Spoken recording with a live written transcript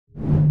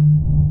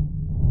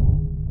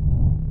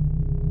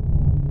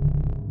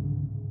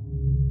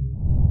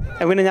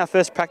And winning our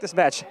first practice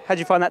match, how'd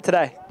you find that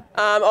today?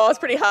 It's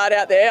pretty hard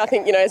out there. I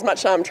think, as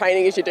much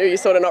training as you do, you're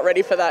sort of not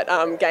ready for that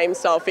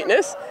game-style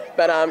fitness.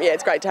 But,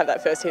 it's great to have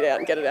that first hit out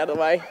and get it out of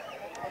the way.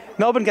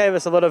 Melbourne gave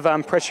us a lot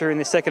of pressure in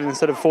the second and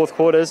sort of fourth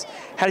quarters.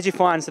 How did you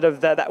find sort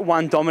of that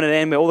one dominant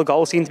end where all the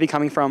goals seemed to be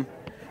coming from?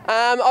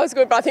 I was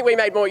good, but I think we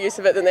made more use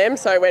of it than them.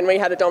 So when we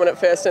had a dominant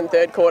first and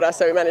third quarter,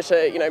 so we managed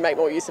to, make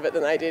more use of it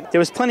than they did. There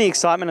was plenty of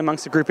excitement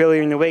amongst the group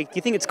earlier in the week. Do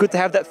you think it's good to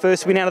have that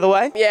first win out of the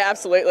way? Yeah,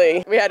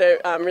 absolutely. We had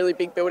a really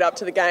big build-up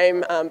to the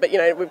game, but,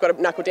 we've got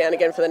to knuckle down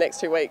again for the next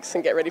 2 weeks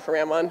and get ready for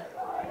round one.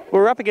 We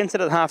were up against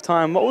it at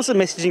half-time. What was the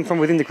messaging from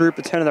within the group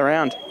to turn it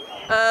around?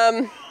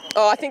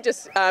 I think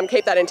just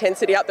keep that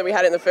intensity up that we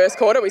had in the first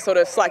quarter. We sort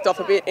of slacked off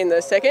a bit in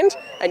the second,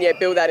 and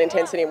build that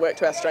intensity and work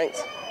to our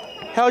strengths.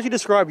 How would you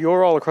describe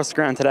your role across the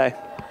ground today?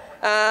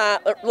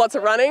 Lots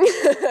of running.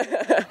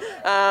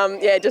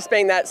 Just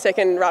being that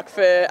second ruck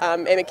for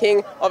Emma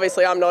King.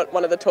 Obviously, I'm not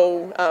one of the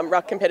tall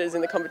ruck competitors in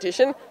the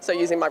competition, so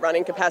using my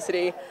running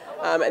capacity,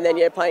 and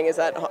then playing as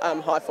that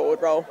high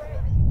forward role.